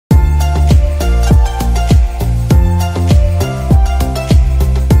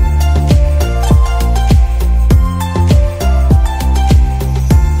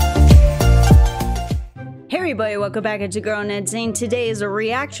welcome back. It's your girl Zing. Today is a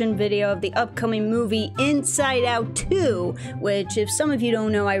reaction video of the upcoming movie Inside Out 2, which, if some of you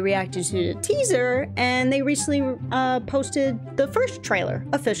don't know, I reacted to the teaser, and they recently posted the first trailer,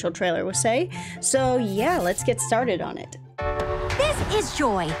 official trailer, we'll say. So yeah, let's get started on it. This is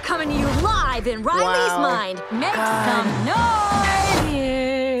Joy, coming to you live in Riley's mind. Make some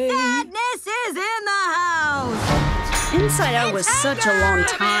noise! Sadness is in the house! Inside Out was such a long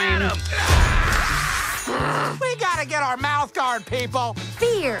time. We gotta get our mouth guard, people!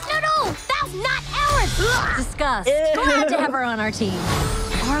 Fear! No, that's not ours! Disgust. Glad to have her on our team.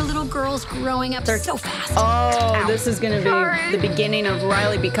 Our little girl's growing up so fast. Oh, this is gonna be the beginning of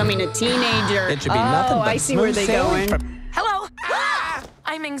Riley becoming a teenager. It should be nothing but I see where they're going. Hello!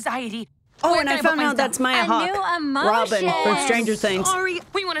 I'm Anxiety. Oh, and I found out that's Maya Hawke. Robin from Stranger Things. Sorry,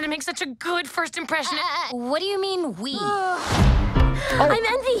 we wanted to make such a good first impression. What do you mean, we? I'm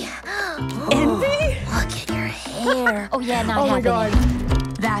Envy. Envy? Look at your hair. Oh, yeah, not Oh my happening. god.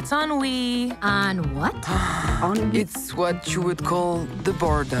 That's ennui. On what? It's what you would call the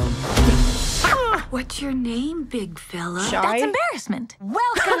boredom. What's your name, big fella? Shy? That's embarrassment.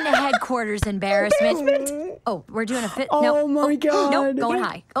 Welcome to headquarters, embarrassment. Oh, we're doing a fit. Oh no. my god. Nope, going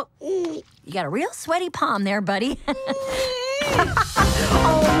high. Oh, you got a real sweaty palm there, buddy.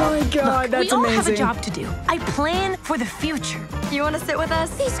 Oh my god, that's we all amazing. have a job to do. I plan for the future. You want to sit with us?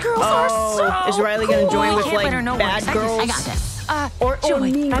 These girls are so Is Riley gonna join cool. with, I can't like, let her know bad we're girls? I got this. Or Joy,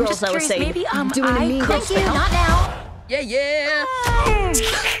 Mean I'm Girls, just I would curious, say. maybe, Doing a Mean Girls. Thank you, not now. Yeah.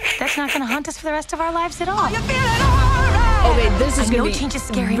 That's not gonna haunt us for the rest of our lives at all. Okay, this is I know gonna be change is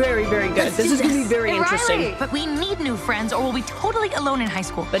scary. very, very good. This is gonna be very interesting. But we need new friends or we'll be totally alone in high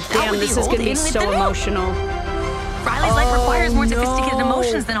school. But Out damn, with this the is old gonna be and with so the new. emotional. Riley's life requires more sophisticated no.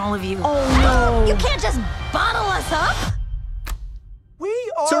 emotions than all of you. Oh You no. can't just bottle us up. We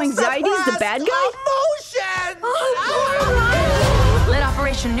are So Anxiety's the bad guy? Emotions! Let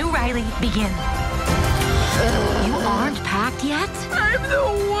Operation New Riley begin. You aren't packed yet? I'm the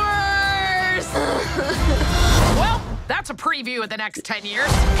worst! Well, that's a preview of the next 10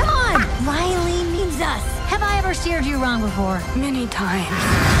 years. Come on! Riley needs us. Have I ever steered you wrong before? Many times.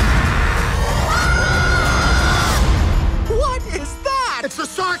 What is that? It's the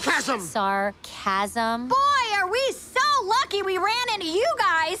sarcasm! Sarcasm? Boy, are we so lucky we ran into you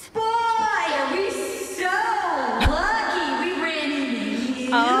guys! Boy, are we so lucky we ran into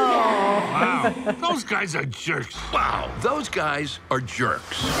you Wow, those guys are jerks. Wow, those guys are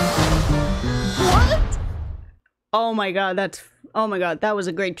jerks. What? Oh my god, that was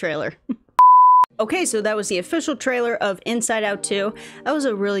a great trailer. Okay, so that was the official trailer of Inside Out 2. That was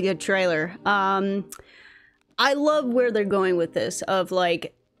a really good trailer. I love where they're going with this, of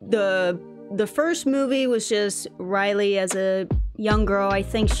like the first movie was just Riley as a young girl. I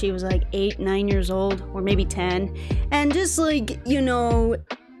think she was like 8, 9 years old, or maybe 10, and just like, you know,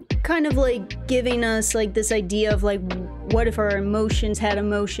 kind of like giving us like this idea of like, what if our emotions had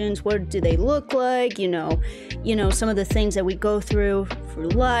emotions? What do they look like? You know, some of the things that we go through for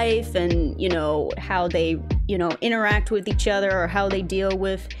life, and you know how they, you know, interact with each other, or how they deal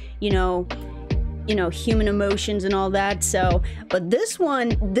with, you know, human emotions and all that. So, but this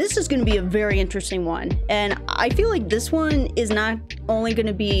is going to be a very interesting one, and I feel like this one is not only going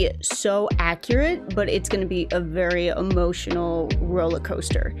to be so accurate, but it's going to be a very emotional roller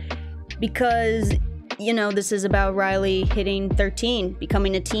coaster, because, you know, this is about Riley hitting 13,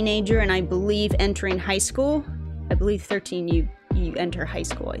 becoming a teenager, and I believe entering high school. I believe 13 you enter high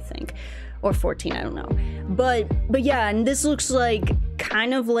school, I think, or 14, I don't know. But yeah, and this looks like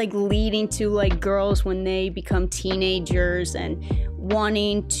kind of like leading to like girls when they become teenagers and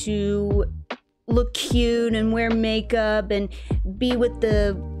wanting to look cute and wear makeup and be with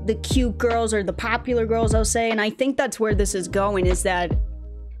the cute girls, or the popular girls, I'll say. And I think that's where this is going, is that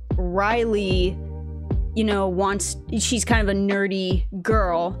Riley, you know, she's kind of a nerdy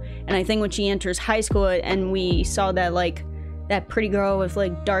girl, and I think when she enters high school, and we saw that like that pretty girl with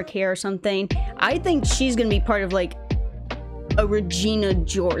like dark hair or something, I think she's gonna be part of like a Regina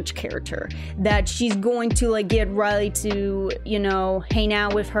George character, that she's going to like get Riley to, you know, hang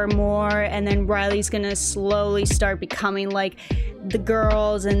out with her more, and then Riley's gonna slowly start becoming like the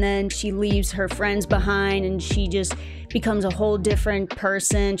girls, and then she leaves her friends behind and she just becomes a whole different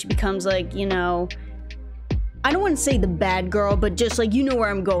person. She becomes like, you know, I don't want to say the bad girl, but just like, you know where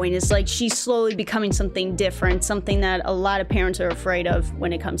I'm going. It's like she's slowly becoming something different, something that a lot of parents are afraid of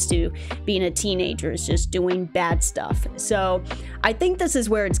when it comes to being a teenager, is just doing bad stuff. So I think this is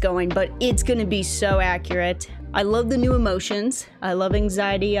where it's going, but it's going to be so accurate. I love the new emotions. I love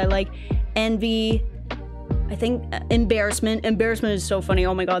Anxiety. I like Envy. I think Embarrassment. Embarrassment is so funny.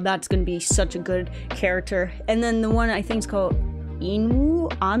 Oh my god, that's gonna be such a good character. And then the one I think is called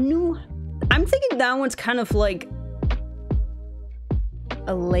Amnu. I'm thinking that one's kind of like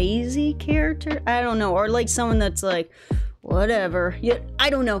a lazy character. I don't know, or like someone that's like, whatever. Yeah, I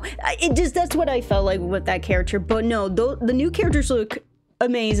don't know. That's what I felt like with that character. But no, the new characters look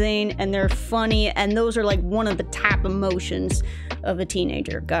amazing and they're funny, and those are like one of the top emotions of a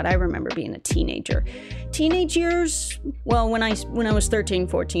teenager. God, I remember being a teenager. Teenage years, well, when I was 13,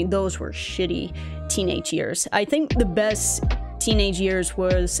 14, those were shitty teenage years. I think the best teenage years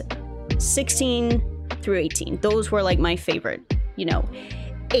was 16 through 18. Those were like my favorite, you know,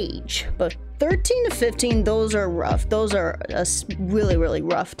 age. But 13 to 15, those are rough. Those are a really, really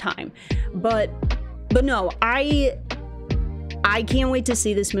rough time. But no, I can't wait to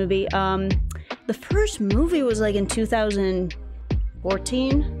see this movie. The first movie was like in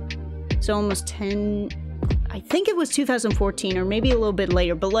 2014, so almost 10, I think it was 2014 or maybe a little bit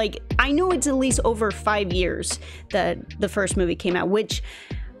later, but like, I know it's at least over 5 years that the first movie came out, which,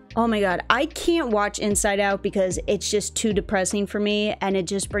 oh my god, I can't watch Inside Out because it's just too depressing for me, and it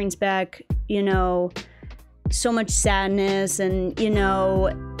just brings back, you know, so much sadness and, you know,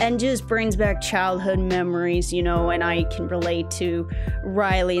 and just brings back childhood memories, you know, and I can relate to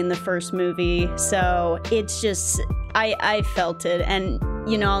Riley in the first movie. So it's just, I felt it. And,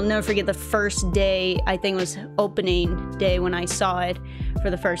 you know, I'll never forget the first day, I think it was opening day when I saw it for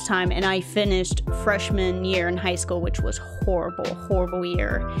the first time, and I finished freshman year in high school, which was horrible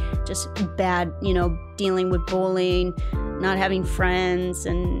year. Just bad, you know, dealing with bullying, not having friends,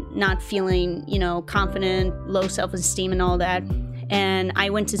 and not feeling, you know, confident, low self-esteem and all that. And I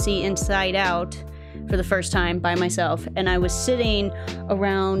went to see Inside Out for the first time by myself, and I was sitting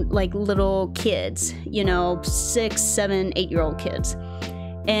around like little kids, you know, 6, 7, 8-year-old kids.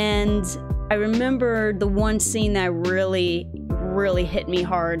 And I remember the one scene that really hit me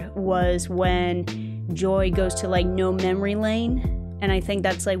hard was when Joy goes to like no memory lane, and I think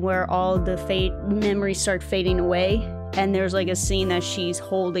that's like where all the memories start fading away, and there's like a scene that she's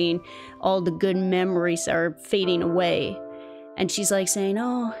holding, all the good memories are fading away, and she's like saying,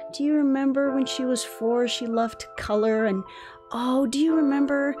 oh, do you remember when she was 4 she loved color, and oh, do you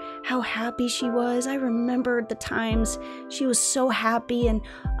remember how happy she was? I remember the times she was so happy, and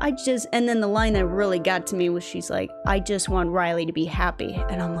and then the line that really got to me was she's like, I just want Riley to be happy.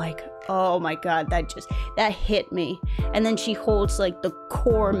 And I'm like, oh my god, that hit me. And then she holds like the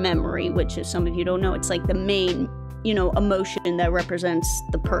core memory, which if some of you don't know, it's like the main, you know, emotion that represents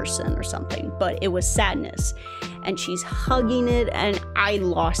the person or something, but it was sadness. And she's hugging it, and I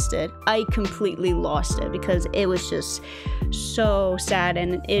lost it. I completely lost it because it was just so sad,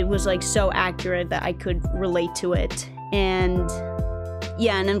 and it was like so accurate that I could relate to it. And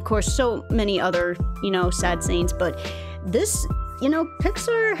yeah, and of course so many other, you know, sad scenes, but this, you know,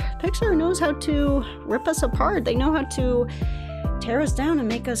 Pixar knows how to rip us apart. They know how to tear us down and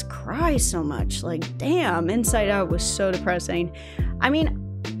make us cry so much. Like, damn, Inside Out was so depressing. I mean,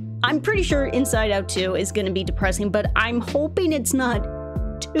 I'm pretty sure Inside Out 2 is going to be depressing, but I'm hoping it's not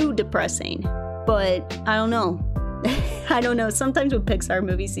too depressing. But I don't know. I don't know. Sometimes with Pixar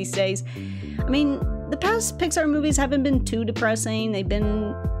movies these days, I mean, the past Pixar movies haven't been too depressing. They've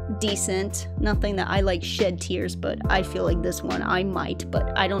been decent. Nothing that I like shed tears, but I feel like this one I might,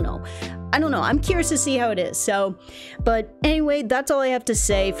 but I don't know. I'm curious to see how it is. So, but anyway, that's all I have to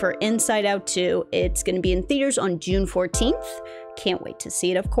say for Inside Out 2. It's going to be in theaters on June 14th. Can't wait to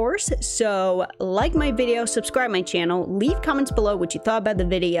see it, of course. So like my video, subscribe my channel, leave comments below what you thought about the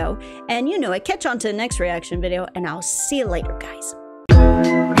video, and you know, I catch on to the next reaction video, and I'll see you later, guys.